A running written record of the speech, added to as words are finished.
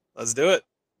Let's do it.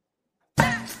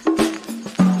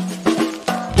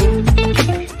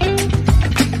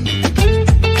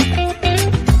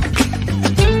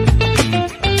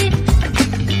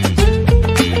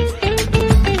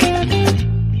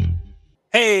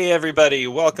 Hey everybody,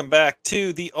 welcome back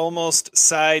to the Almost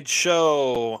Side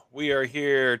Show. We are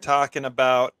here talking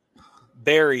about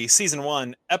Barry, Season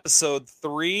 1, Episode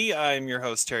 3. I'm your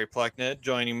host, Terry Plucknett.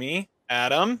 Joining me,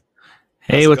 Adam.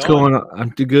 Hey, what's going on? I'm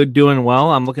good, doing well.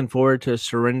 I'm looking forward to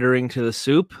surrendering to the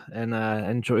soup and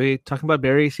enjoy talking about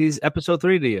Barry Season Episode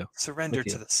 3 to you. Surrender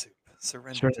to the soup.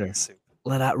 Surrender to the soup.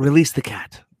 Let out, release the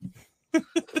cat.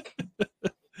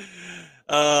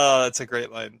 Oh, that's a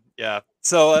great line. Yeah.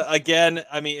 So again,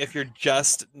 I mean, if you're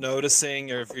just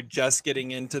noticing or if you're just getting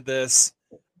into this,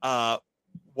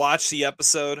 watch the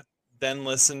episode, then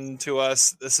listen to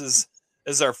us. This is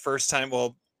our first time.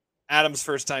 Well, Adam's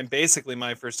first time, basically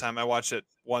my first time. I watched it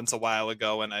once a while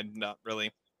ago, and I'm not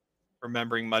really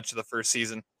remembering much of the first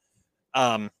season.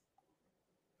 But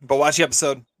watch the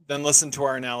episode, then listen to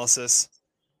our analysis,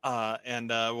 and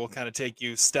we'll kind of take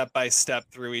you step by step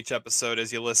through each episode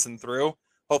as you listen through.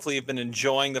 Hopefully you've been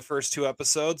enjoying the first two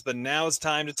episodes, but now it's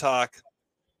time to talk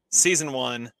Season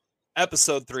 1,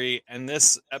 Episode 3, and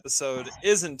this episode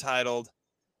is entitled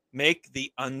Make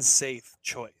the Unsafe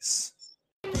Choice.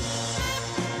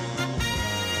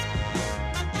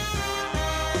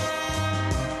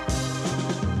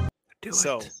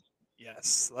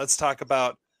 Yes, let's talk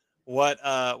about what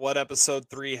Episode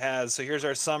 3 has. So here's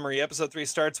our summary. Episode 3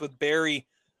 starts with Barry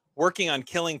working on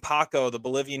killing Paco, the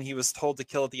Bolivian he was told to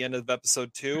kill at the end of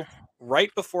Episode 2. Right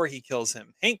before he kills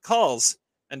him, Hank calls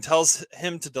and tells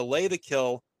him to delay the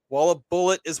kill while a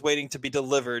bullet is waiting to be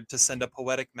delivered to send a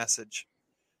poetic message.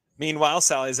 Meanwhile,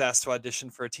 Sally is asked to audition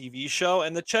for a TV show,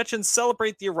 and the Chechens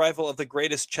celebrate the arrival of the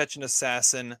greatest Chechen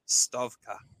assassin,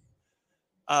 Stovka.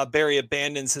 Barry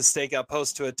abandons his stakeout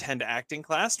post to attend acting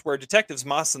class, where detectives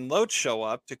Moss and Loach show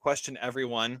up to question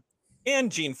everyone,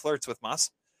 and Jean flirts with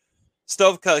Moss.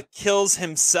 Stovka kills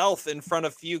himself in front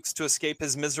of Fuchs to escape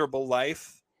his miserable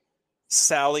life.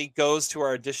 Sally goes to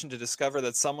our audition to discover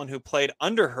that someone who played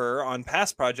under her on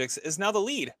past projects is now the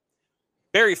lead.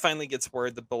 Barry finally gets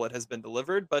word the bullet has been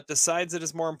delivered, but decides it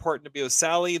is more important to be with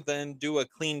Sally than do a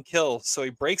clean kill, so he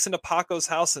breaks into Paco's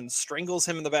house and strangles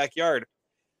him in the backyard.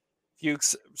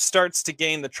 Fuchs starts to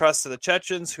gain the trust of the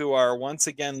Chechens, who are once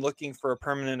again looking for a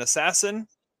permanent assassin,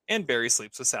 and Barry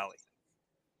sleeps with Sally.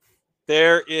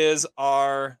 There is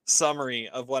our summary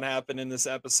of what happened in this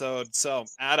episode. So,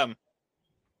 Adam,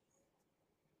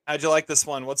 how'd you like this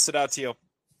one? What stood out to you?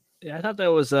 Yeah, I thought it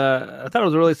was a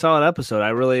really solid episode. I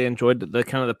really enjoyed the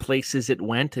kind of the places it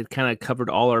went. It kind of covered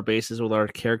all our bases with our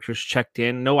characters checked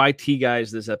in. No IT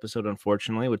guys this episode,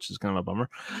 unfortunately, which is kind of a bummer.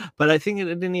 But I think it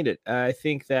didn't need it. I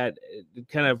think that it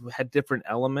kind of had different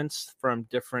elements from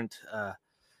different,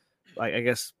 like I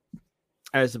guess,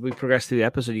 as we progress through the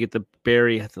episode, you get the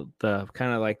Barry, the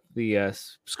kind of like the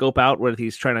scope out where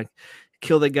he's trying to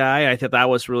kill the guy. I thought that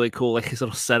was really cool. Like his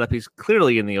little setup. He's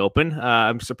clearly in the open.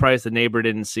 I'm surprised the neighbor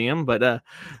didn't see him, but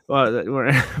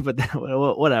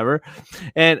whatever.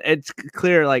 And it's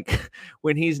clear, like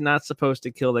when he's not supposed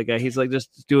to kill the guy, he's like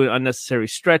just doing unnecessary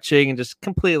stretching and just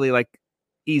completely like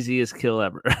easiest kill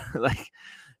ever.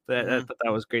 But I thought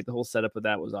that was great. The whole setup of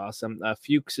that was awesome.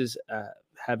 Fuchs is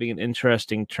having an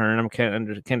interesting turn.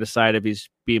 Can't decide if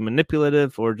he's being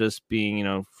manipulative or just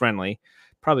being, friendly.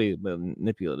 Probably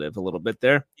manipulative a little bit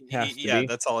there.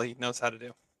 That's all he knows how to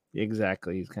do.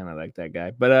 Exactly. He's kind of like that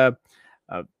guy. But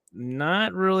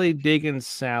not really digging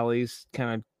Sally's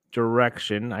kind of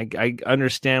direction. I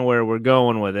understand where we're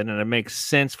going with it, and it makes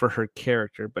sense for her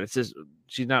character, but it's just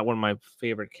she's not one of my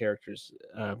favorite characters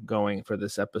going for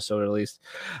this episode, at least.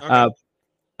 Okay.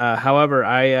 However,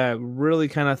 I really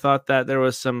kind of thought that there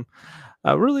was some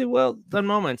really well done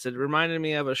moments. It reminded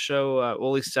me of a show, at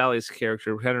least Sally's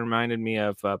character kind of reminded me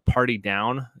of Party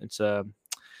Down. It's a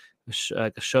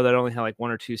show that only had like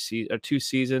one or two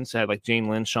seasons. It had like Jane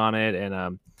Lynch on it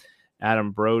and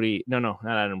Adam Brody. No, not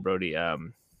Adam Brody.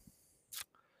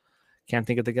 Can't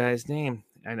think of the guy's name.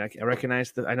 And I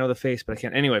recognize I know the face, but I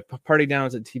can't. Anyway, Party Down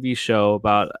is a TV show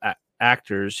about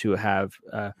actors who have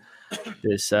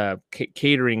this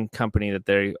catering company that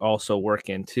they also work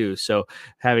in too. So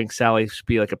having Sally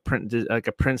be like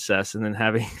a princess, and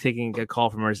then taking a call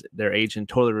from their agent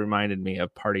totally reminded me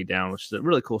of Party Down, which is a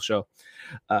really cool show.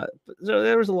 So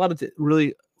there was a lot of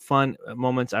really fun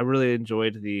moments. I really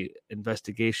enjoyed the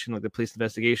investigation, like the police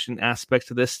investigation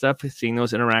aspects of this stuff, seeing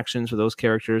those interactions with those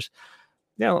characters.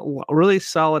 Yeah, a really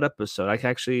solid episode. I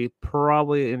actually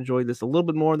probably enjoyed this a little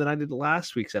bit more than I did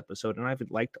last week's episode, and I've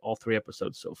liked all three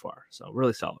episodes so far. So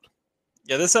really solid.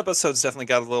 Yeah, this episode's definitely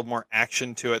got a little more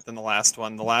action to it than the last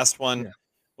one. The last one Yeah.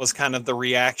 was kind of the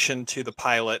reaction to the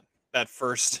pilot, that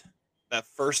first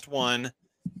one,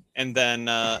 and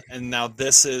now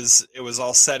it was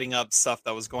all setting up stuff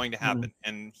that was going to Mm. happen,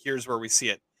 and here's where we see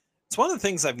it. It's one of the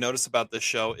things I've noticed about this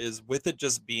show is with it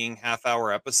just being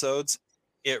half-hour episodes,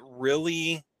 it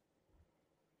really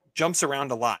jumps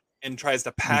around a lot and tries to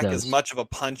It pack as does much of a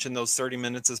punch in those 30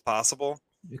 minutes as possible.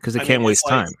 because it I mean, can't it's waste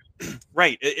like time.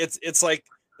 right, it's like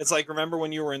remember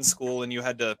when you were in school and you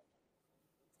had to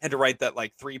write that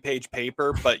like 3-page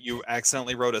paper, but you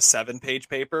accidentally wrote a 7-page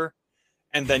paper,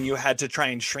 and then you had to try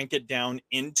and shrink it down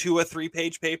into a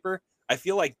 3-page paper. I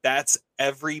feel like that's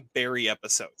every Barry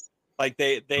episode. Like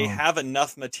they Oh. have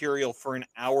enough material for an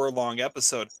hour-long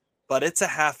episode, but it's a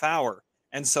half hour.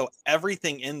 And so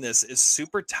everything in this is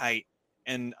super tight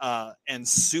and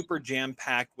super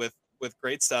jam-packed with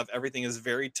great stuff. Everything is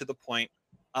very to the point.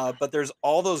 But there's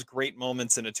all those great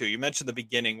moments in it too. You mentioned the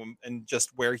beginning and just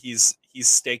where he's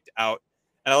staked out.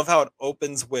 And I love how it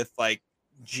opens with like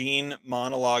Gene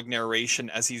monologue narration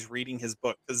as he's reading his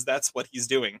book, because that's what he's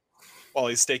doing while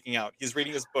he's staking out. He's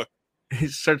reading his book, He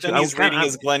starts. then he's reading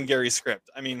his Glengarry script.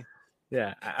 I mean,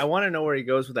 Yeah, I want to know where he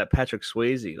goes with that Patrick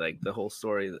Swayze, like the whole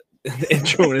story, the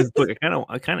intro in his book. I'm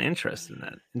kind of interested in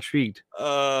that, intrigued.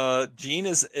 Gene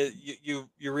is you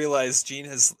realize Gene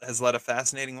has led a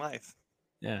fascinating life.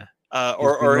 Yeah, he's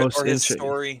Or the most or his interesting.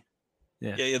 story.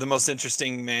 Yeah, Yeah, the most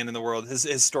interesting man in the world.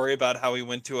 His story about how he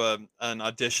went to an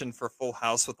audition for Full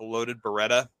House with a loaded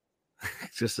Beretta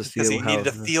just to see because he needed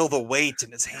how to feel the weight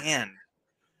in his hand.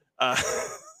 Uh,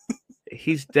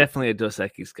 he's definitely a Dos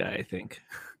Equis guy. I think.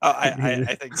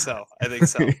 I think so. I think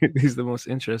so. He's the most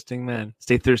interesting man.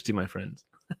 Stay thirsty, my friends.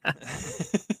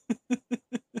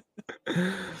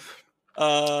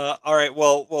 All right.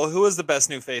 Well, who is the best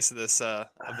new face of this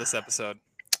episode?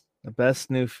 The best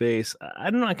new face.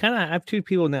 I don't know. I kind of have two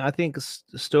people now. I think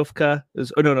Stovka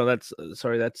is. Oh no, that's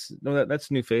sorry. That's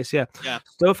new face. Yeah, Yeah.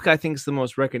 Stovka I think is the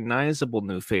most recognizable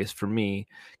new face for me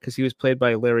because he was played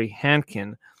by Larry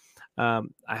Hankin. I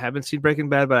haven't seen Breaking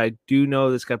Bad, but I do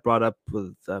know this got brought up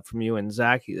with from you and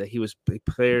Zach. He was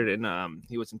played in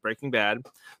he was in Breaking Bad,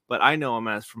 but I know him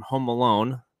as from Home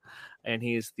Alone, and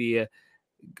he's the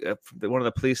one of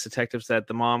the police detectives that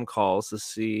the mom calls to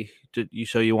see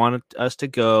you wanted us to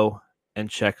go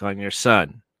and check on your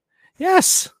son.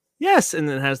 Yes, and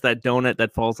then has that donut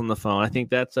that falls on the phone. I think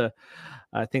that's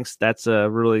a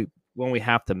really one we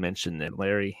have to mention. That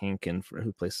Larry Hankin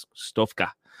who plays Stovka,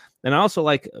 and I also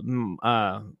like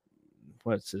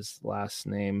what's his last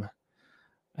name?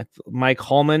 Mike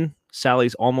Hallman,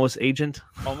 Sally's almost agent.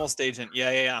 Almost agent.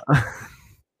 Yeah.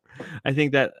 I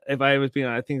think that if I was being,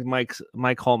 I think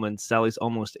Mike Hallman, Sally's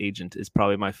almost agent, is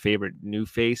probably my favorite new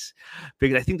face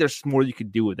because I think there's more you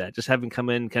could do with that. Just having come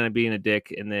in, kind of being a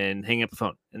dick, and then hang up the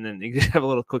phone, and then you have a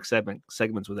little quick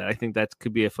segments with that. I think that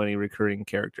could be a funny recurring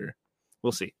character.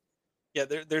 We'll see. Yeah.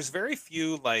 There's very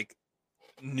few like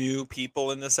new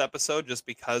people in this episode just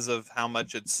because of how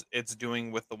much it's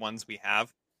doing with the ones we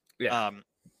have. Yeah.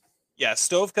 Yeah.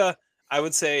 Stovka, I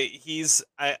would say he's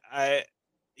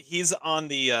on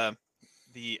the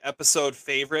episode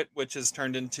favorite, which has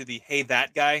turned into the hey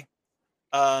that guy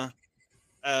uh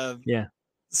Yeah.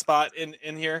 spot in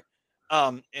here.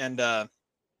 And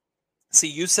see,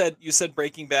 you said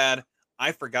Breaking Bad.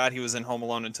 I forgot he was in Home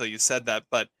Alone until you said that,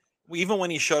 but even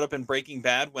when he showed up in Breaking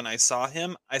Bad, when I saw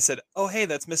him, I said, "Oh, hey,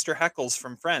 that's Mr. Heckles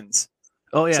from Friends."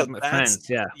 Oh yeah, So my that's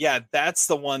friends. Yeah, that's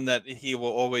the one that he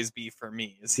will always be for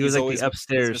me. Is he was he's like the always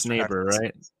upstairs Mr. neighbor, Heckles.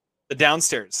 right? The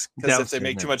downstairs, because if they Downstairs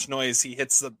make too neighbor. much noise, he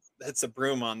hits the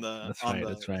broom on That's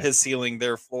right. his ceiling,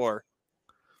 their floor,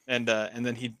 and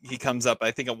then he comes up.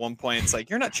 I think at one point it's like,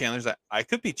 "You're not Chandler." He's like, "I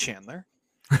could be Chandler."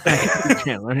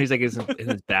 Chandler. He's like in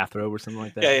his bathrobe or something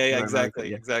like that. Yeah,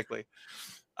 Exactly. exactly.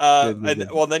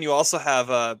 Good. Well, then you also have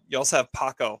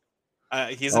Paco.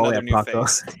 He's Oh yeah, another new Paco.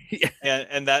 face, Yeah.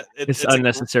 and that It's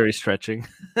unnecessary stretching.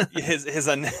 his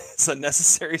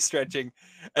unnecessary stretching,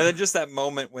 and then just that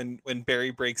moment when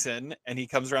Barry breaks in and he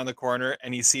comes around the corner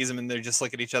and he sees him and they just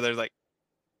look at each other like,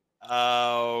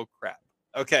 oh crap,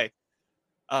 okay,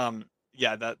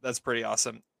 yeah, that's pretty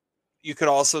awesome. You could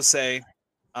also say,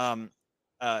 the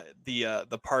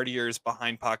partiers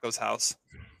behind Paco's house,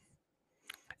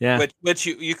 Yeah, which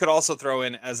you could also throw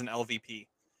in as an LVP.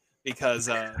 Because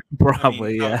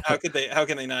probably. I mean, Yeah. how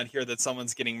can they not hear that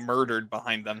someone's getting murdered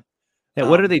behind them? Yeah.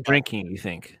 What are they But drinking? You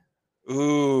think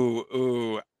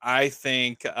I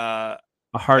think a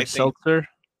hard seltzer?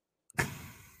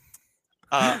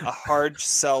 a hard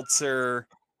seltzer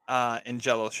and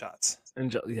Jello shots.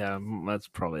 Yeah, that's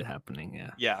probably happening.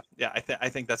 Yeah. Yeah, I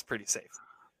think that's pretty safe.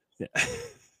 Yeah.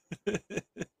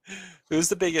 Who's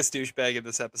the biggest douchebag in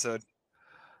this episode?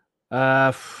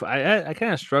 I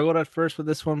kind of struggled at first with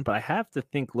this one, but I have to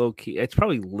think low key. It's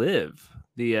probably Liv,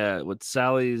 the with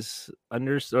Sally's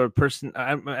or person.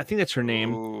 I think that's her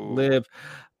name, Ooh, Liv,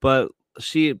 but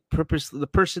the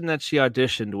person that she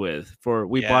auditioned with for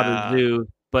We Bought a yeah. Zoo,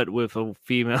 but with a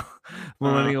female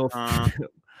millennial.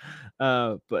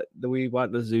 Uh-huh. But the We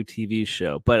Bought the Zoo TV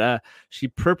show. But she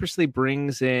purposely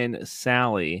brings in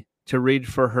Sally to read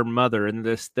for her mother, and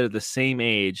they're the same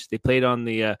age. They played on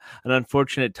the an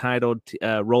unfortunate titled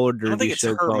roller I don't derby think it's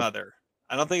show her called. mother.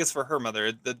 I don't think it's for her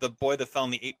mother. The boy that fell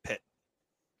in the ape pit.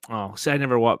 Oh, see, I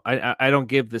never watched. I don't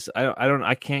give this. I don't.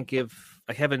 I can't give.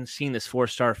 I haven't seen this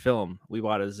 4-star film. We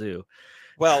Bought a Zoo.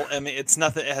 Well, I mean, it's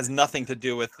nothing. It has nothing to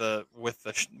do with the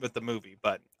movie,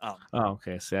 but Oh,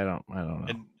 okay. See, I don't know.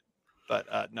 and,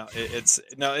 but no, it's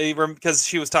no, because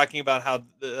she was talking about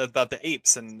about the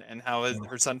apes and how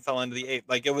her son fell into the ape.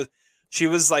 Like she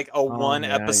was like a Oh, one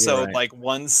yeah, you're episode, right. like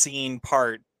one scene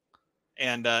part,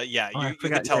 and yeah, Oh, I you could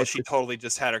forgot. tell she totally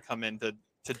just had her come in to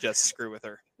just screw with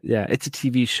her. Yeah, it's a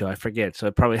TV show. I forget, so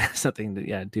it probably has something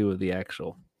to do with the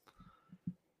actual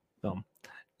film.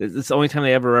 It's the only time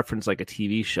they ever reference like a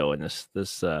TV show in this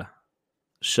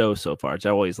show so far. It's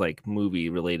always like movie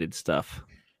related stuff.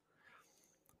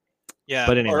 Yeah,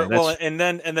 But anyway, or well, that's and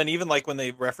then even like when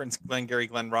they reference Glengarry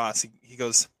Glen Ross, he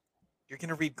goes, "You're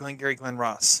gonna read Glengarry Glen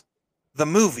Ross, the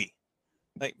movie."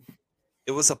 Like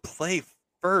it was a play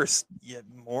first, you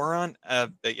moron.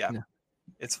 But yeah, yeah.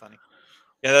 it's funny.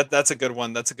 Yeah, that's a good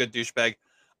one. That's a good douchebag.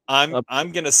 I'm Uh,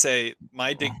 I'm gonna say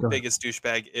my go ahead. biggest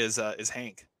douchebag is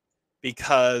Hank,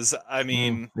 because I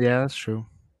mean Yeah, that's true.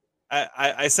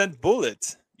 I sent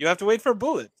Bullet. You have to wait for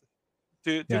Bullet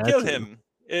to Yeah, kill that's him.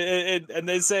 And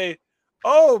they say,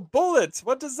 "Oh, Bullet.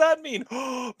 What does that mean?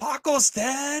 Oh, Paco's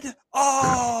dead.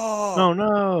 Oh, oh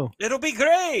no. it'll be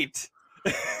great."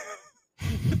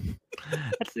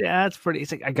 That's pretty.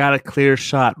 It's like I got a clear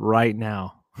shot right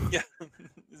now. Yeah.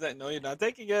 He's like, "No, you're not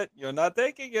taking it. You're not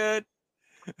taking it."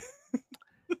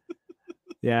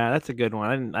 Yeah, that's a good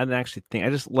one. I didn't actually think. I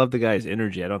just love the guy's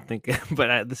energy. I don't think, but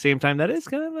at the same time, that is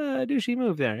kind of a douchey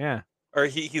move there. Yeah. Or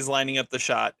he's lining up the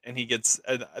shot and he gets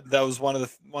that was one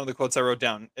of the quotes I wrote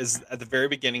down is at the very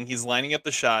beginning he's lining up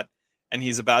the shot and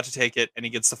he's about to take it and he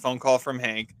gets the phone call from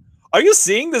Hank. "Are you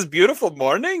seeing this beautiful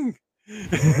morning?"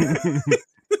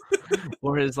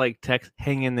 Or his like text,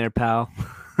 hang in there, pal.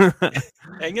 "Hang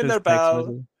in His there, text pal."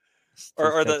 message.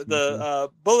 Or the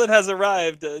bullet has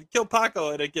arrived. Kill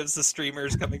Paco, and it gives the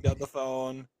streamers coming down the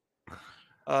phone.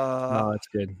 Oh, that's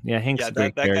good. Yeah, Hank's Yeah, a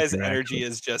great that guy's character, energy actually.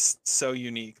 is just so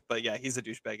unique. But yeah, he's a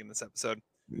douchebag in this episode.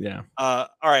 Yeah, All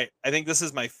right, I think this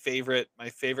is my favorite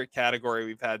category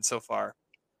we've had so far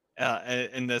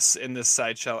in this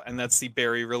sideshow, and that's the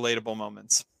Barry relatable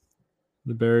moments.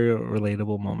 the very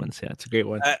relatable moments. Yeah, it's a great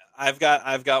one. I've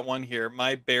got one here.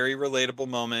 My Barry relatable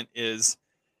moment is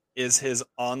his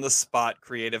on the spot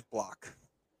creative block.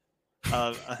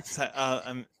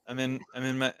 I'm in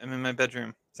my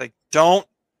bedroom. It's like don't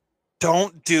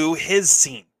do his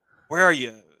scene. Where are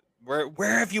you?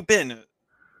 Where have you been?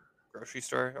 Grocery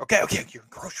store. Okay, you're in a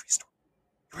grocery store.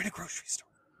 You're in a grocery store.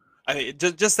 I mean,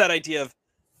 just that idea of,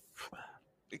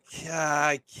 yeah,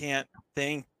 I can't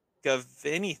think of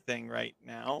anything right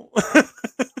now.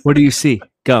 What do you see?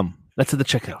 Gum. That's at the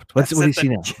checkout. What do you see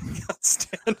now?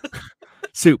 Stand.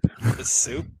 Soup. The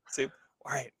soup.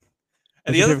 All right.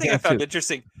 And the other thing I found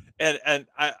interesting, and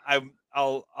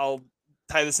I'll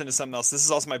tie this into something else. This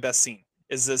is also my best scene.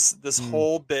 Is this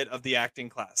whole bit of the acting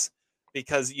class,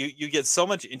 because you get so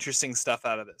much interesting stuff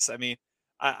out of this. I mean,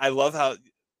 I love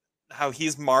how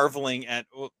he's marveling at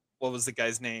what was the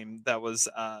guy's name that was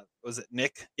it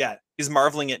Nick? Yeah, he's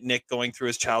marveling at Nick going through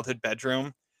his childhood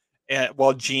bedroom, and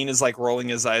while Gene is like rolling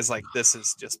his eyes like this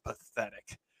is just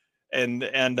pathetic, and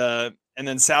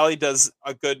then Sally does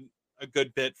a good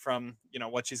bit from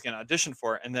what she's going to audition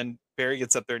for, and then Barry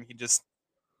gets up there and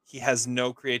he has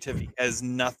no creativity, has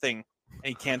nothing, and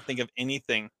he can't think of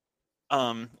anything.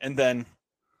 And then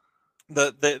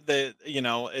the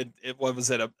what was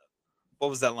it? What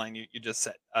was that line you just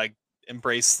said?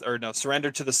 Embrace, or no,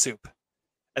 surrender to the soup.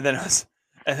 And then it was,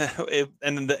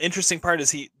 and then the interesting part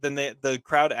is the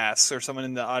crowd asks, or someone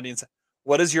in the audience,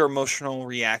 "What is your emotional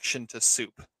reaction to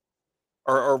soup?"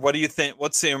 Or what do you think?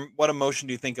 What emotion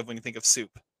do you think of when you think of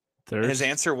soup? Thirst. And his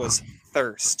answer was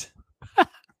thirst.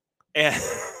 And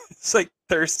it's like,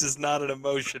 thirst is not an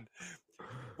emotion,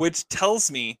 which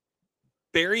tells me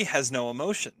Barry has no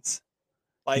emotions.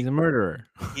 Like, he's a murderer.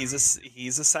 He's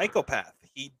a psychopath.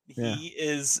 He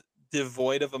is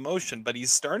devoid of emotion, but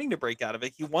he's starting to break out of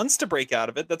it. He wants to break out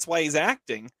of it. That's why he's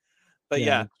acting. But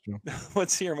Yeah, yeah, that's true.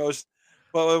 what's your emotion?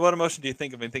 What emotion do you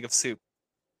think of when you think of soup?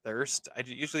 Thirst?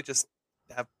 Usually just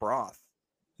have broth.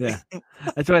 Yeah,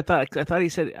 that's what I thought. I thought he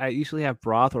said I usually have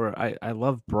broth, or I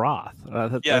love broth.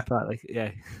 I Yeah, thought like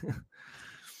yeah,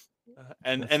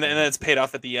 and that's and then funny. it's paid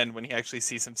off at the end when he actually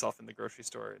sees himself in the grocery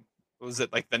store. What was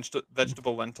it like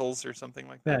vegetable lentils or something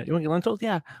like Yeah, that? you want to get lentils?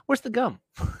 Yeah. Where's the gum?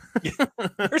 Yeah,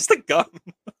 where's the gum?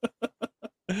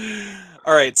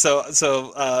 All right,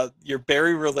 you're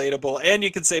very relatable, and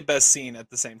you can say best scene at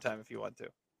the same time if you want to.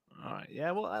 All right.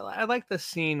 Yeah. Well, I like the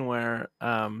scene where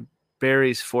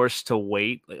Barry's forced to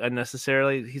wait like,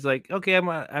 unnecessarily. He's like, "Okay, I'm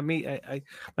gonna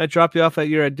drop you off at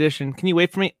your audition. Can you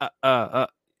wait for me?" Yeah, I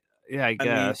I mean,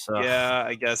 guess. yeah,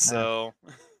 I guess Uh, so.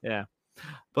 yeah.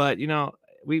 But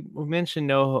we mentioned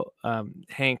no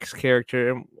Hank's character,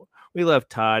 and we love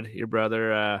Todd, your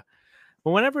brother.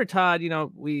 But whenever Todd,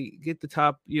 we get the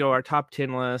top, our top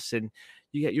 10 lists, and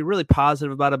you're really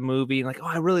positive about a movie, and like, oh,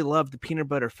 I really loved the Peanut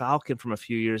Butter Falcon from a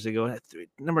few years ago, and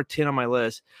number 10 on my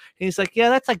list. And he's like, yeah,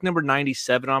 that's like number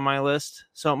 97 on my list.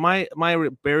 So my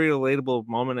very relatable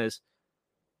moment is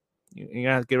you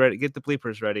gotta get ready, get the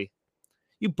bleepers ready.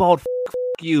 You bald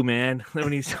you, man.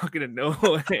 When he's talking to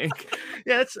Noah Hank.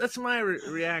 Yeah, that's my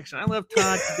reaction. I love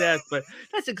Todd to death, but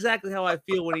that's exactly how I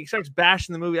feel when he starts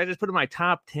bashing the movie. I just put in my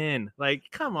top 10. Like,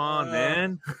 come on, Uh,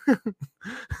 man.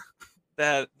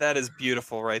 that is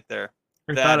beautiful right there.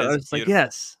 I thought That I is was like, beautiful.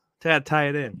 yes, tie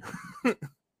it in.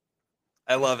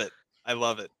 I love it. I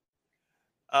love it.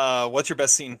 What's your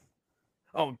best scene?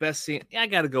 Oh, best scene. Yeah, I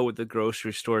got to go with the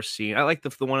grocery store scene. I like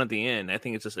the one at the end. I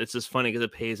think it's just funny because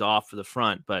it pays off for the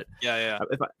front. But Yeah, yeah.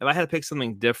 if I had to pick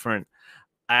something different,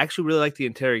 I actually really like the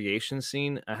interrogation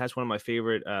scene. It has one of my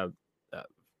favorite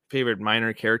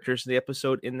minor characters in the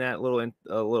episode in that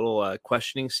little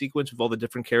questioning sequence with all the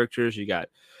different characters.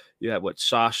 You have what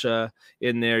Sasha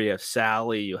in there. You have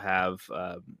Sally. You have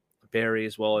Barry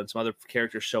as well, and some other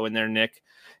characters show in there. Nick,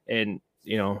 and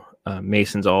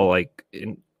Mason's all like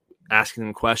asking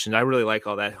them questions. I really like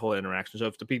all that whole interaction. So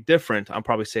if to be different, I'll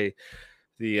probably say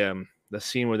the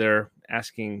scene where they're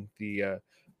asking the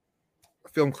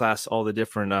film class all the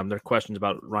different their questions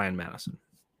about Ryan Madison.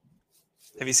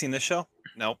 Have you seen this show?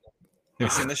 No. Have you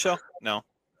seen this show? No.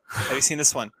 Have you seen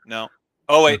this one? No.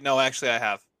 Oh wait, no, actually I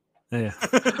have. Yeah.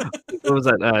 What was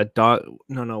that? Dog?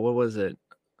 No. What was it?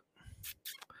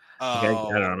 I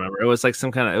don't remember. It was like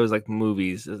some kind of. It was like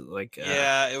movies. Like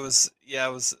yeah, it was. Yeah,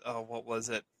 it was. Oh, what was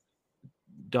it?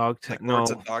 Dogtown. Like No.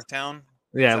 Lords of Dogtown.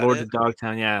 Yeah, Lords of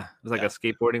Dogtown. Yeah, it was like Yeah. a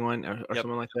skateboarding one or Yep.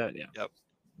 something like that. Yeah. Yep.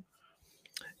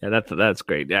 Yeah, that's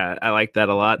great. Yeah, I like that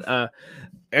a lot.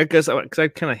 I guess because I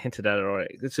kind of hinted at it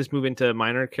already. Let's just move into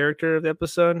minor character of the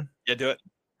episode. Yeah, do it.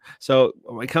 So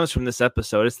it comes from this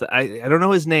episode. It's I don't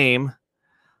know his name,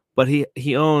 but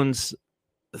he owns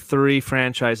 3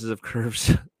 franchises of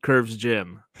Curves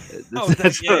Gym.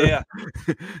 Yeah.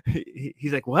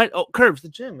 He's like, what? Oh, Curves the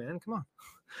gym, man. Come on,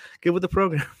 get with the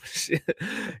program.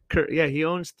 Yeah, he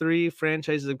owns 3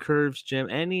 franchises of Curves Gym,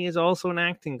 and he is also an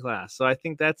acting class. So I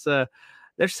think there's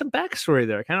some backstory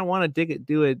there. I kind of want to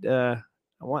do it.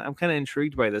 I'm kind of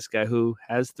intrigued by this guy who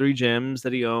has 3 gyms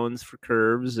that he owns for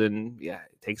Curves, and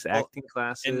takes acting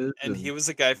classes. And he was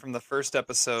a guy from the first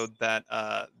episode that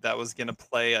was gonna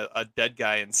play a dead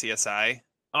guy in CSI.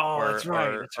 Oh, that's right.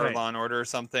 Or Law and Order or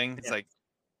something. It's like,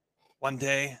 one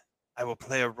day I will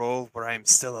play a role where I am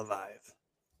still alive.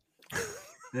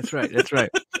 That's right.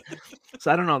 So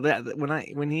I don't know that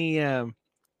when he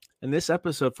in this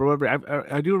episode, for whatever,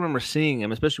 I do remember seeing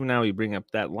him, especially now you bring up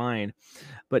that line.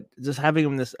 But just having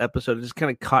him in this episode just kind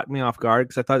of caught me off guard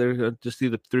because I thought they were going to just do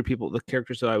the 3 people, the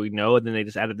characters that we know, and then they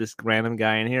just added this random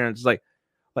guy in here, and it's like,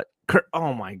 what?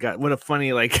 Oh my god, what a funny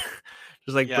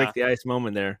just break the ice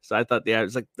moment there. So I thought,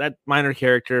 it's like that minor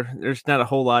character. There's not a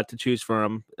whole lot to choose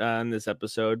from in this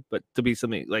episode, but to be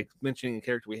something like mentioning a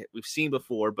character we've seen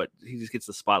before, but he just gets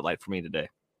the spotlight for me today.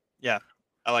 Yeah,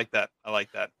 I like that.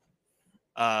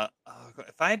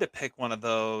 If I had to pick one of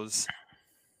those,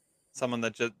 someone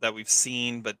that we've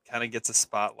seen but kind of gets a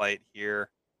spotlight here,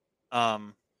 I'd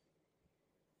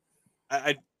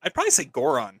probably say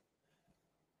Goron,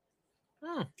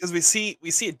 because we see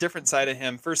a different side of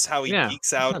him. First, how he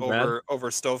geeks out over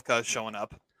Stovka showing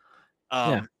up,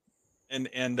 and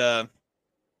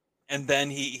then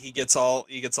he gets all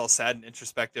sad and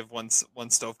introspective once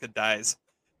Stovka dies.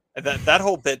 And that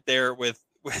whole bit there with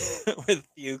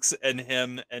Fuchs and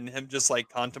him just like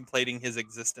contemplating his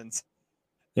existence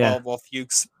while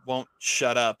Fuchs won't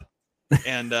shut up,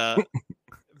 and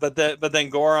but then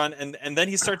Goron and then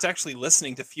he starts actually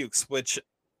listening to Fuchs, which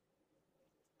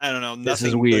I don't know, nothing this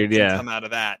is weird. good can come out of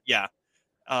that.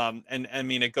 And I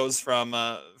mean, it goes from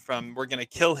we're gonna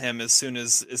kill him as soon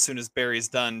as Barry's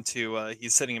done to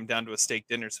he's sitting him down to a steak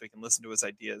dinner so he can listen to his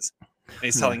ideas, and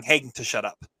he's telling Hagen to shut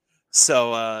up.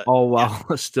 So all while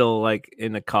still like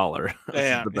in a collar. This is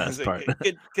yeah, the best part.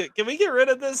 Can we get rid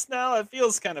of this now? It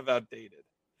feels kind of outdated.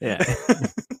 Yeah,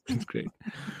 it's great.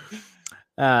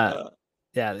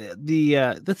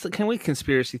 Yeah, that's can we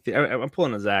conspiracy theory? I'm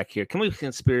pulling a Zach here. Can we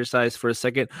conspiracize for a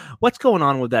second? What's going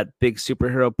on with that big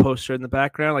superhero poster in the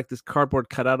background? Like this cardboard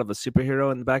cutout of a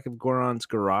superhero in the back of Goron's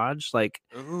garage. Like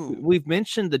we've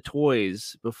mentioned the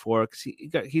toys before because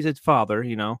he's a father,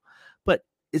 you know. But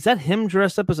is that him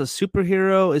dressed up as a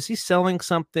superhero? Is he selling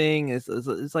something? Is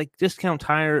like discount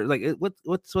tire? Like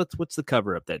what's the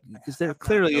cover up that? Because there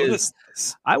clearly is.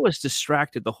 I was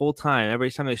distracted the whole time.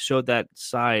 Every time they showed that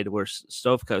side where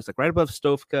Stovka was like right above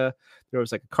Stovka, there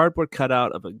was like a cardboard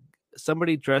cutout of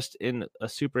somebody dressed in a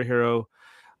superhero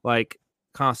like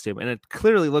costume, and it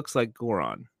clearly looks like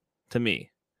Goron to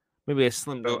me. Maybe a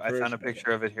slim. Oh, I found a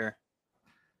picture of it here.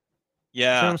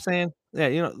 Yeah, you know what I'm saying? Yeah,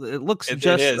 you know, it looks it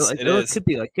could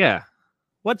be like, yeah.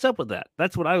 What's up with that?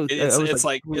 That's what I was. It's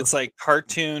like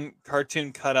cartoon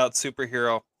cutout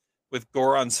superhero with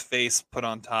Goron's face put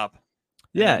on top.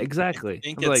 Yeah, exactly. I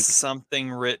think it's like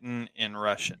something written in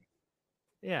Russian.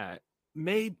 Yeah,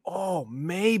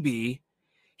 maybe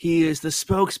he is the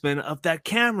spokesman of that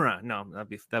camera. No,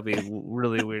 that'd be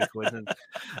really weird coincidence.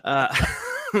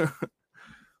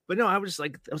 But no, I was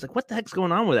like, what the heck's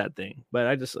going on with that thing? But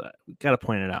I just got to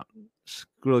point it out. It's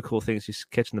really cool things you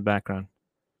catch in the background.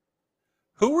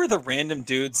 Who were the random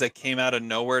dudes that came out of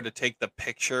nowhere to take the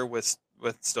picture with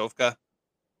Stovka?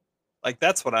 Like,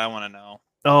 that's what I want to know.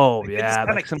 Oh, like, yeah,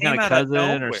 like some kind of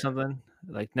cousin or something,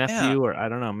 like nephew, or I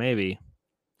don't know, maybe.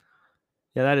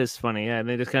 Yeah, that is funny. Yeah, and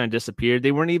they just kind of disappeared.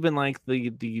 They weren't even like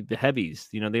the heavies,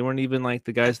 you know. They weren't even like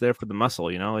the guys there for the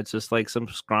muscle, you know. It's just like some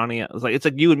scrawny. It's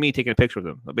like you and me taking a picture of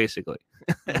them, basically.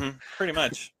 Pretty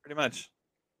much.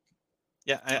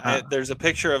 Yeah, there's a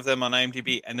picture of them on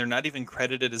IMDb, and they're not even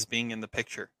credited as being in the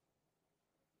picture.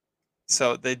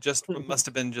 So they just must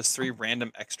have been just 3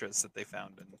 random extras that they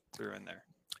found and threw in there.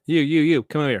 You,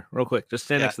 come over here real quick. Just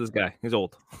stand next to this guy. He's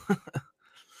old.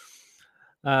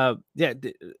 Yeah.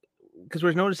 Because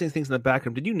we're noticing things in the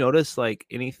background. Did you notice like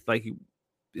any like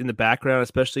in the background,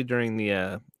 especially during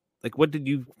the like what did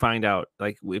you find out?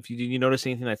 Like did you notice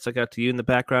anything that stuck out to you in the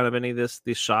background of any of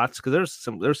these shots? Because there's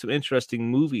some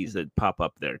interesting movies that pop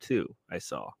up there too. I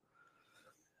saw.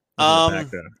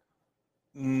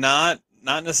 Not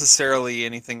necessarily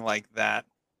anything like that.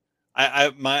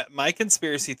 My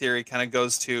conspiracy theory kind of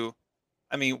goes to,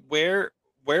 I mean, where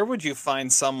would you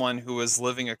find someone who is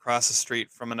living across the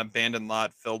street from an abandoned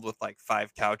lot filled with like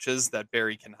 5 couches that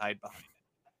Barry can hide behind?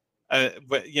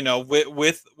 But you know,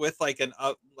 with like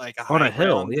like a on a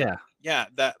hill, yeah,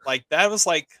 that was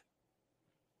like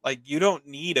you don't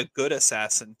need a good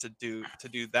assassin to do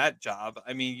that job.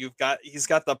 I mean, he's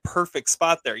got the perfect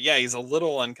spot there. Yeah, he's a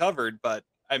little uncovered, but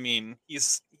I mean,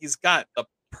 he's got the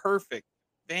perfect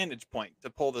vantage point to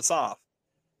pull this off.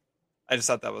 I just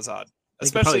thought that was odd.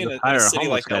 Especially in a city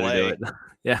like LA.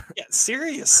 Yeah,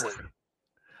 seriously.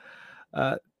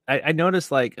 I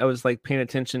noticed like I was like paying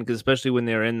attention because especially when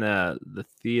they're in the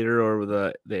theater or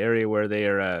the area where they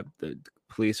are the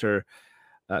police are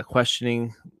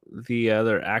questioning the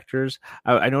other actors.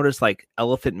 I noticed like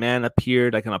Elephant Man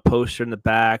appeared like on a poster in the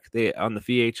back. They on the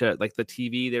VHS like the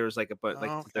TV there was like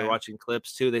they're watching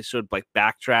clips too. They showed like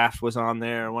Backdraft was on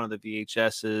there, one of the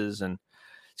VHSs, and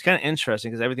it's kind of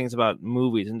interesting because everything's about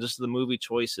movies and just the movie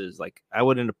choices. Like I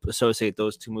wouldn't associate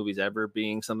those 2 movies ever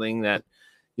being something that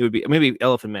it would be. Maybe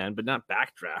Elephant Man, but not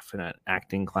Backdraft in an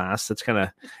acting class. That's kind of,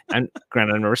 and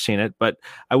granted, I've never seen it, but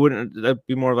I wouldn't. That'd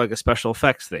be more of like a special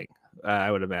effects thing,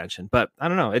 I would imagine. But I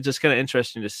don't know. It's just kind of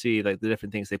interesting to see like the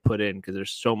different things they put in because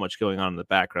there's so much going on in the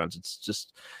backgrounds. It's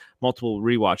just multiple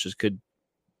rewatches could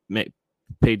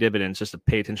pay dividends just to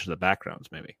pay attention to the backgrounds.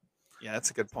 Maybe. Yeah,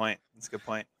 that's a good point.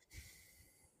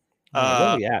 Where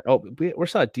are we at? Oh, we're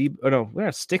still at deep. Oh no, we're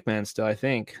at Stickman still. I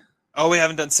think. Oh, we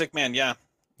haven't done Stickman. Yeah.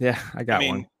 Yeah, I got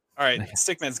one. All right,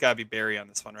 Stickman's got to be Barry on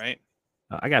this one, right?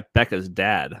 I got Becca's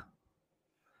dad.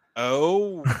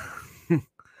 Oh.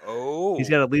 He's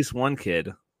got at least 1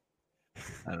 kid.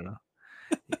 I don't know.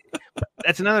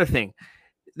 That's another thing.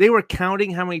 They were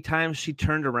counting how many times she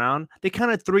turned around. They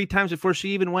counted 3 times before she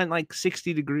even went like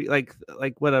 60 degrees, like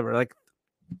whatever, like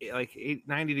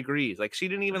 90 degrees. Like she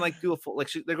didn't even like do a full. Like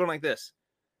they're going like this.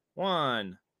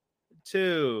 1,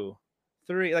 2,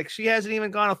 3. Like she hasn't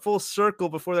even gone a full circle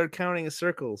before they're counting the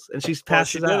circles, and she's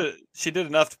passes out. She did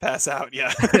enough to pass out.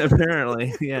 Yeah,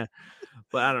 apparently, yeah.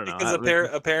 But I don't know. Because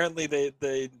apparently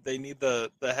they need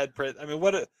the head print. I mean,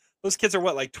 those kids are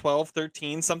what, like 12,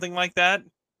 13, something like that?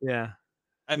 Yeah.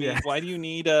 I mean, Yeah. why do you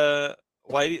need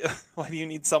why do you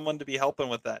need someone to be helping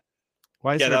with that?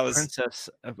 Why is Yeah, there that a was princess,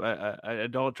 an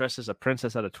adult dressed as a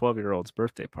princess at a 12-year-old's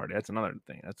birthday party? That's another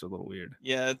thing. That's a little weird.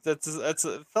 yeah,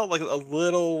 it felt like a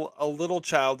little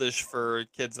childish for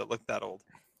kids that look that old.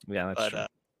 Yeah, that's But true.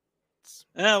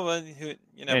 yeah, well,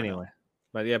 you never know. Anyway,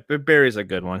 but yeah, Barry's a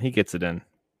good one. He gets it in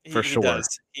for He sure.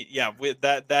 does. Yeah,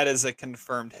 that is a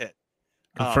confirmed hit.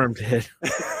 Confirmed hit.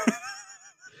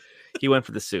 He went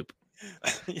for the soup.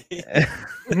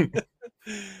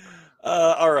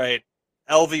 All right,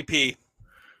 LVP.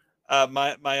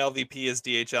 My LVP is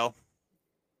DHL.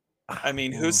 I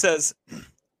mean, who says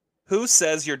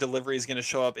your delivery is going to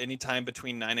show up anytime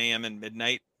between 9 a.m. and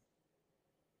midnight?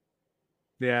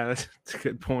 Yeah, that's a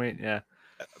good point. Yeah,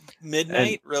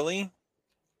 midnight, really?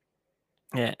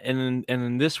 Yeah, and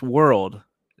in this world,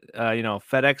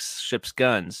 FedEx ships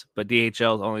guns, but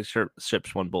DHL only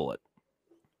ships one bullet.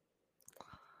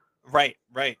 Right.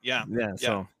 Yeah.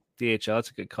 So DHL,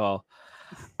 that's a good call.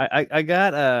 I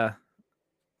got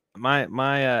my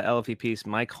LVP is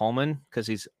Mike Holman because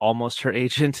he's almost her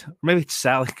agent. Maybe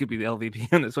Sally could be the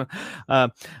LVP on this one.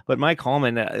 But Mike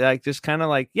Holman, just kind of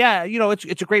like,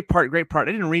 it's a great part. I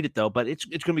didn't read it though, but it's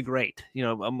gonna be great.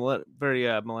 I'm very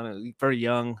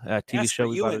young TV show.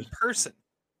 For you in person.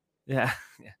 Yeah.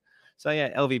 So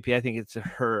yeah, LVP. I think it's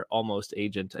her almost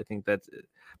agent. I think that's.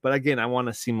 But again, I want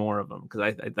to see more of them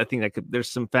because I think that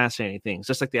there's some fascinating things,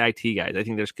 just like the IT guys. I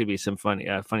think there could be some funny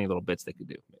little bits they could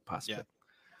do possibly. Yeah.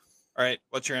 All right,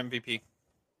 what's your MVP?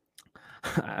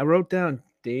 I wrote down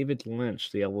David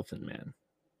Lynch, the Elephant Man.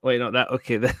 Wait, no,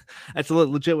 that's a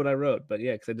little legit what I wrote, but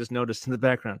yeah, because I just noticed in the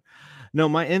background. No,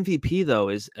 my MVP though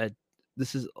is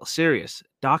this is serious.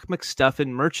 Doc McStuffin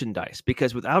merchandise,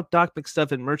 because without Doc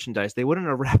McStuffin merchandise, they wouldn't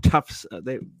have wrapped up.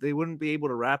 They wouldn't be able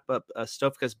to wrap up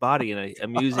Stufka's body in an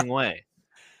amusing way.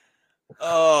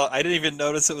 Oh, I didn't even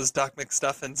notice it was Doc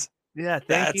McStuffins. Yeah,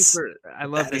 thank you for. I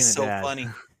love that. Is so dad. Funny.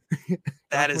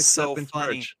 That is so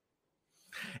funny. Merch.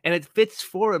 And it fits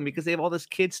for them because they have all this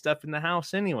kid stuff in the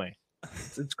house anyway.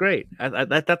 It's great. I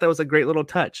thought that was a great little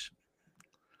touch.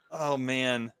 Oh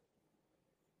man.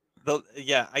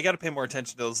 I got to pay more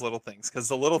attention to those little things because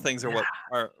the little things are what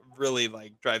are really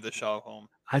like drive the show home.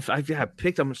 I've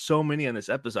picked up so many on this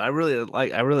episode. I really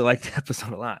like the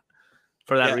episode a lot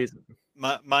for that reason.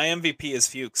 My MVP is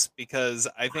Fuchs because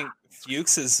I think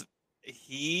Fuchs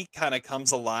he kind of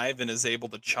comes alive and is able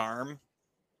to charm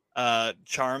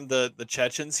the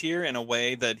Chechens here in a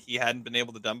way that he hadn't been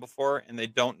able to done before, and they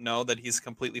don't know that he's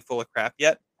completely full of crap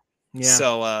yet. Yeah.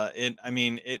 So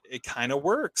it kind of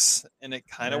works, and it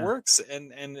kind of works,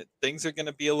 and things are going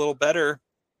to be a little better.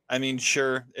 I mean,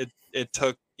 sure, it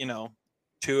took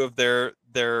two of their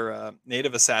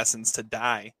native assassins to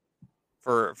die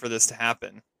for this to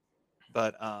happen,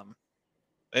 but I'm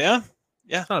going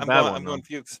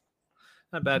Fuchs.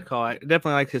 Not a bad call. I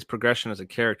definitely like his progression as a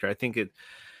character. I think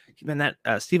that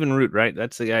Stephen Root, right?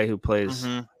 That's the guy who plays.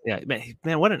 Mm-hmm. Yeah,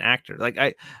 man, what an actor! Like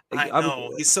I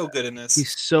know he's so good in this.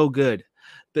 He's so good,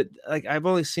 but like I've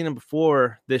only seen him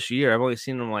before this year. I've only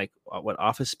seen him like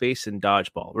Office Space and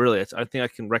Dodgeball. Really, I think I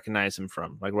can recognize him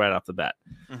from like right off the bat.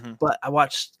 Mm-hmm. But I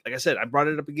watched, like I said, I brought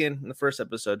it up again in the first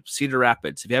episode, Cedar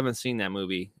Rapids. If you haven't seen that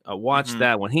movie, watch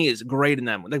that one. He is great in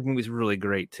that one. That movie's really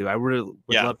great too. I really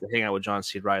would love to hang out with John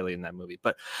C. Reilly in that movie.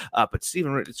 But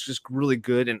Stephen Root, it's just really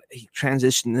good, and he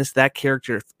transitioned that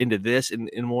character into this in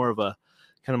more of a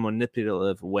kind of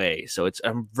manipulative way. So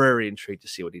I'm very intrigued to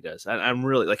see what he does. I'm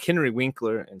really like Henry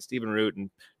Winkler and Stephen Root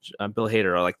and Bill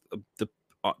Hader are like the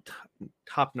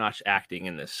top-notch acting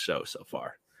in this show so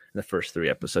far in the first 3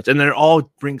 episodes, and they're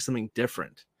all bring something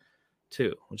different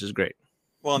too, which is great.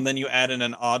 Well, and then you add in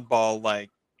an oddball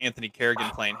like Anthony Kerrigan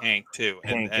playing Hank too,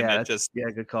 and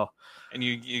good call. And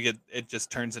you get it just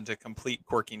turns into complete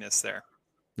quirkiness there.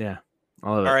 Yeah,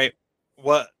 all right.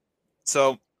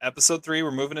 So episode 3,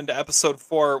 we're moving into episode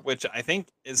 4, which I think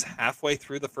is halfway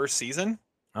through the first season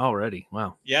already.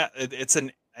 Wow. Yeah, I think it's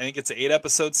an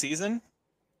 8-episode season.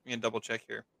 I'm gonna double check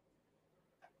here,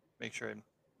 make sure I'm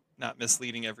not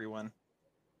misleading everyone.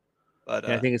 But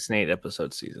I think it's an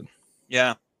 8-episode season.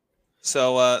 Yeah.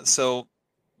 So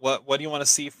what do you want to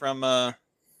see from 8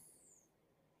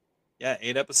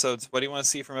 episodes? What do you want to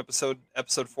see from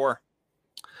episode 4?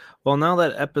 Well, now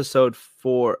that episode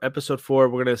 4,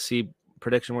 we're gonna see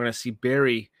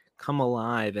Barry come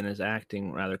alive in his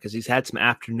acting, rather, because he's had some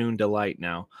afternoon delight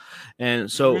now,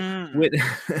 and so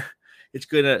it's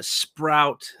gonna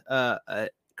sprout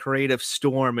creative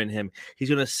storm in him. He's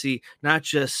going to see not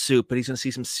just soup, but he's going to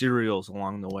see some cereals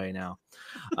along the way now.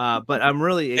 But I'm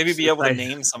really maybe be able to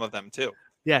name some of them too.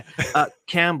 Yeah,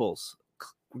 Campbell's.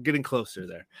 We're getting closer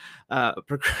there.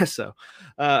 Progresso.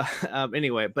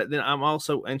 Anyway, but then I'm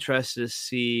also interested to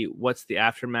see what's the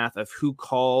aftermath of who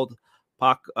called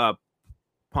Paco,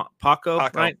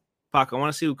 right? Paco. I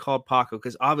want to see who called Paco,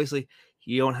 because obviously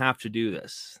you don't have to do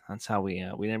this. That's how we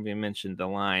never even mentioned the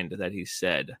line that he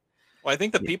said. Well, I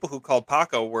think the people who called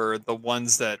Paco were the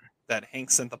ones that Hank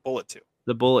sent the bullet to.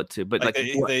 The bullet to, but like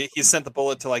he sent the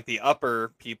bullet to like the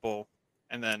upper people,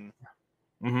 and then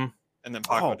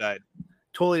Paco died.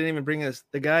 Totally didn't even bring us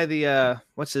the guy.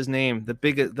 What's his name? The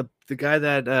guy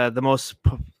that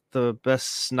the best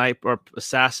sniper or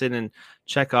assassin in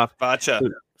Chekhov. Vacha.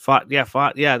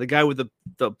 Fought. Yeah, the guy with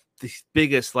the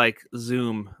biggest like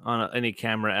zoom on any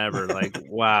camera ever. Like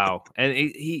wow, and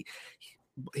he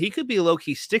could be a low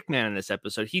key stick man in this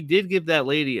episode. He did give that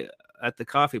lady at the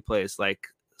coffee place like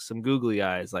some googly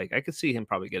eyes. Like I could see him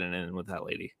probably getting in with that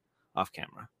lady off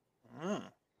camera.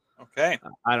 Okay.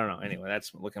 I don't know. Anyway,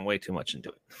 that's looking way too much into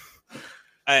it.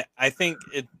 I think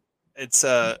it's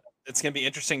going to be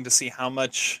interesting to see how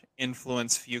much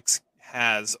influence Fuchs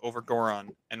has over Goron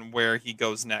and where he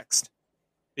goes next,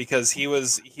 because he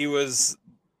was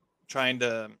trying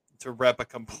to rep a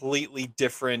completely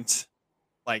different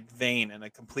like vein and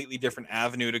a completely different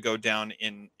avenue to go down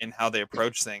in how they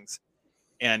approach things.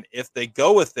 And if they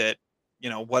go with it,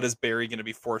 what is Barry going to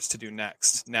be forced to do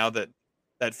next? Now that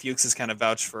Fuchs is kind of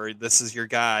vouched for, this is your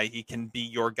guy, he can be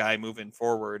your guy moving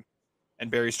forward, and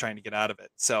Barry's trying to get out of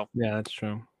it. So yeah, that's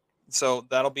true. So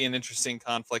that'll be an interesting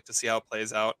conflict to see how it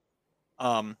plays out.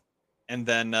 And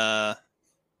then I'm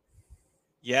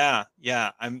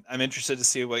interested to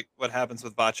see what happens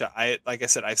with Vacha. Like I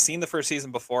said, I've seen the first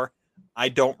season before. I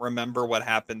don't remember what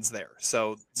happens there.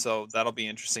 So that'll be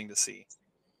interesting to see.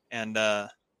 And the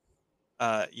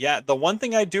one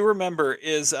thing I do remember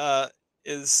is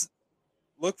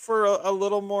look for a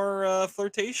little more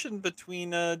flirtation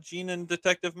between Jean and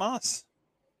Detective Moss.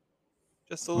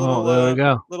 Just a little there we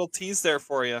go. Little tease there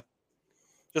for you.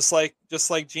 Just like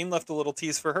Jean left a little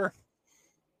tease for her.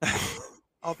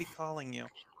 I'll be calling you.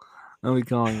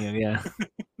 Yeah.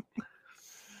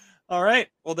 All right.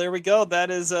 Well, there we go. That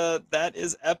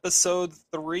is episode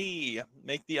 3.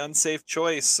 Make the unsafe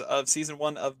choice of season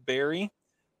 1 of Barry.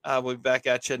 We'll be back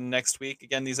at you next week.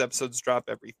 Again, these episodes drop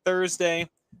every Thursday.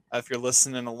 If you're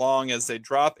listening along as they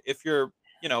drop, if you're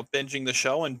binging the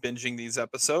show and binging these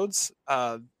episodes,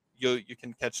 you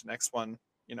can catch the next one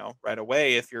right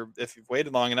away if you've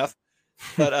waited long enough.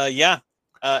 But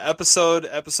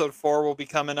episode 4 will be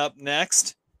coming up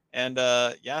next, and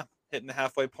hitting the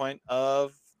halfway point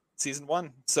of season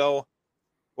 1. So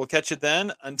we'll catch you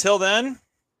then. Until then,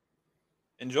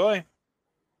 enjoy.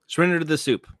 Surrender to the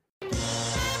soup.